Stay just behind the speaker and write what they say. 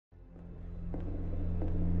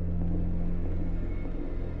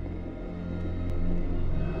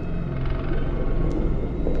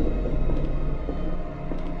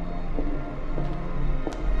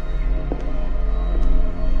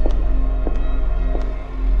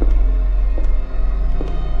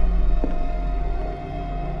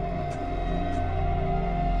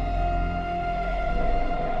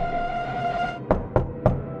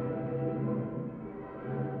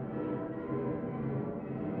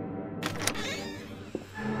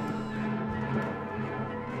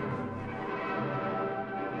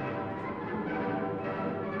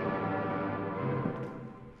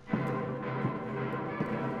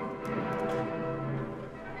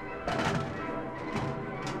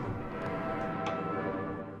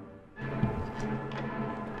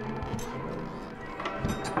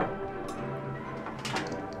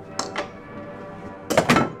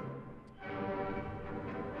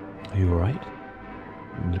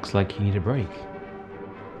Looks like you need a break.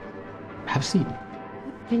 Have a seat.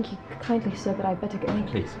 Thank you kindly, sir, but I'd better go.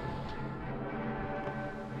 Please.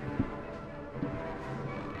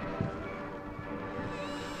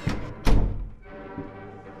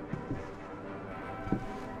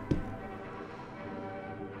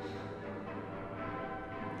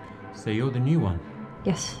 So you're the new one?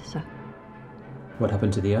 Yes, sir. What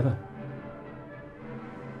happened to the other?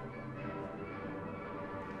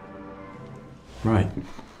 Right.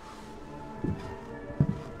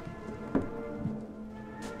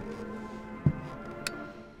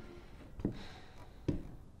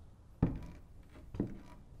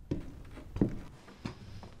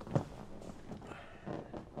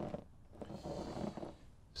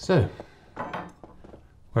 So,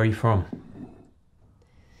 where are you from?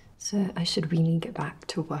 Sir, I should really get back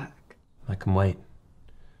to work. I can wait.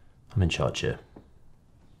 I'm in charge here.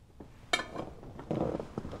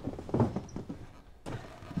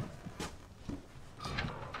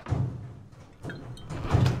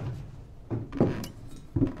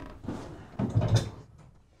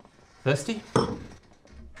 Thirsty?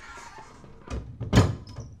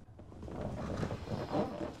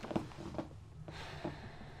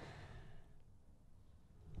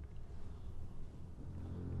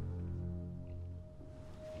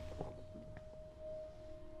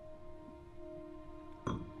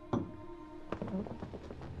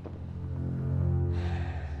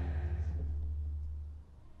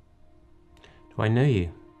 Do I know you?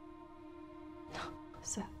 No,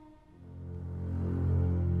 sir.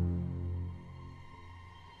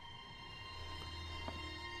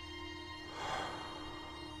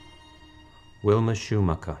 Wilma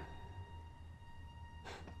Schumacher.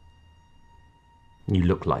 You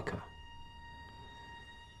look like her.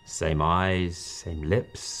 Same eyes, same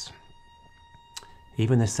lips,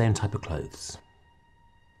 even the same type of clothes.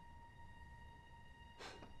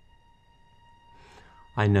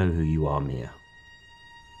 I know who you are, Mia.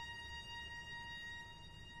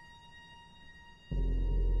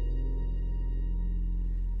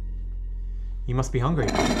 You must be hungry.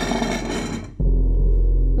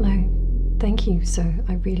 No, thank you, sir.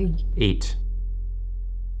 I really... Eat.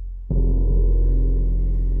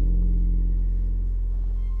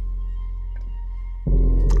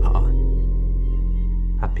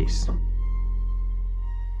 At peace.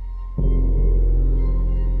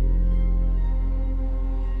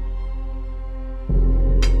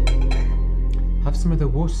 Have some of the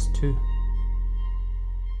wurst too.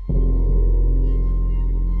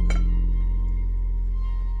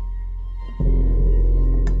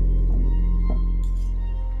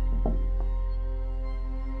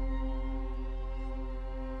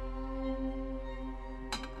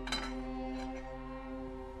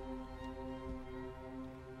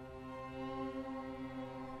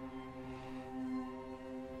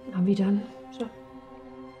 Are we done, sir?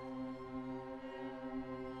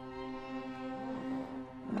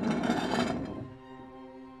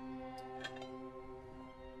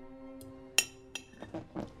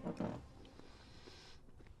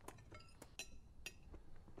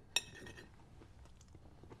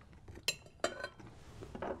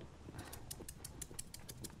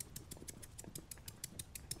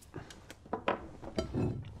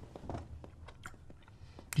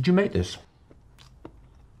 Did you make this?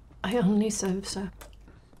 I only serve, sir.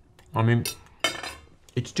 I mean,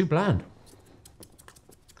 it's too bland.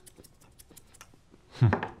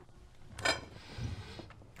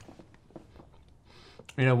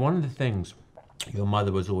 You know, one of the things your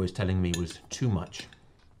mother was always telling me was too much.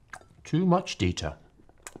 Too much detail.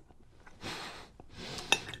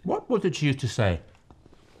 What was it she used to say?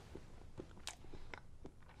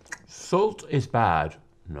 Salt is bad.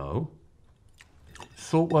 No.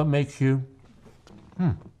 Salt won't make you...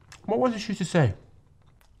 What was it she used to say?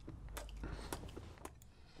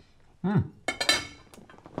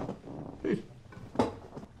 Please.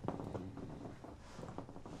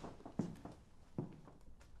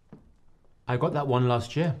 I got that one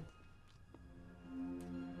last year.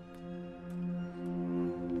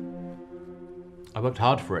 I worked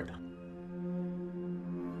hard for it.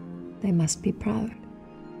 They must be proud.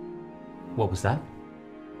 What was that?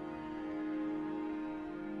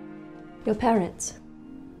 Your parents.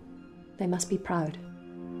 They must be proud.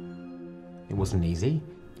 It wasn't easy.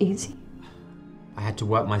 Easy? I had to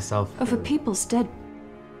work myself. Over people's dead...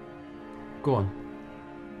 Go on.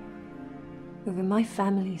 Over my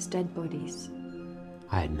family's dead bodies.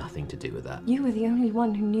 I had nothing to do with that. You were the only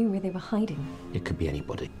one who knew where they were hiding. It could be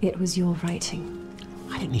anybody. It was your writing.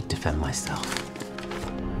 I didn't need to defend myself.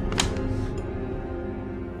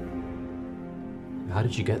 How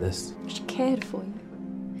did you get this? She cared for you.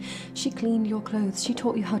 She cleaned your clothes. She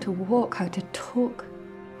taught you how to walk, how to talk.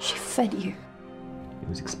 She fed you. It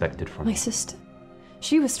was expected from My me. sister.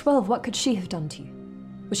 She was 12. What could she have done to you?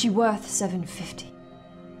 Was she worth $750?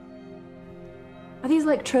 Are these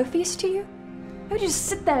like trophies to you? How would you just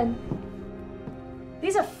sit there and...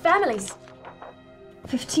 These are families.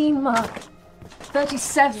 15 mark.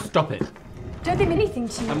 37. Stop it. Don't they mean anything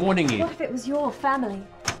to you? I'm warning you. What if it was your family?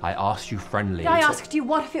 I asked you friendly. I asked you,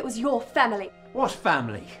 what if it was your family? What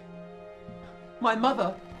family? My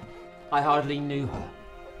mother? I hardly knew her.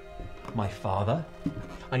 My father?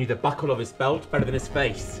 I knew the buckle of his belt better than his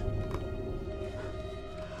face.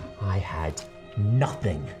 I had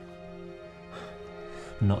nothing.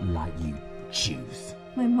 Not like you Jews.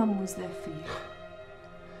 My mum was there for you.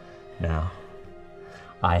 Now,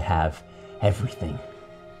 I have everything.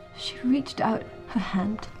 She reached out her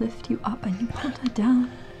hand to lift you up and you pulled her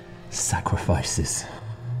down. Sacrifices.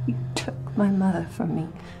 You took my mother from me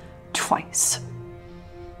twice.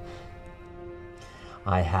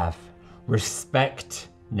 I have respect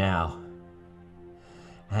now.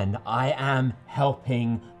 And I am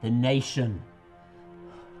helping the nation.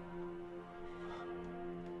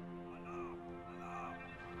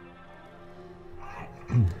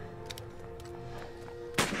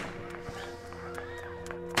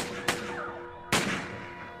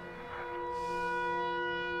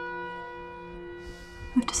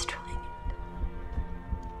 We're destroying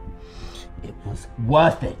it. It was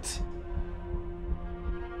worth it.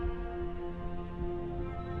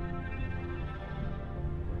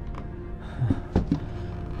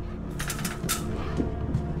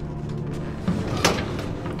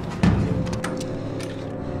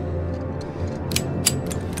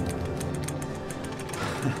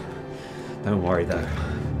 Don't worry though.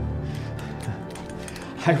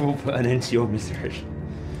 I will put an end to your misery.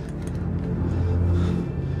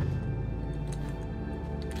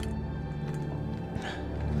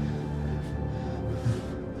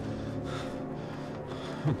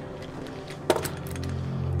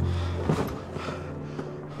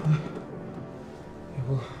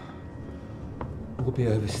 It will be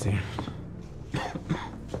over soon.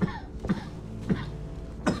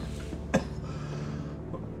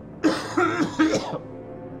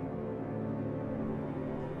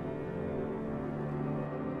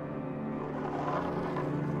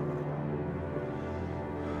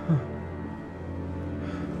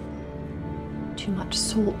 Too much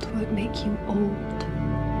salt won't make you old.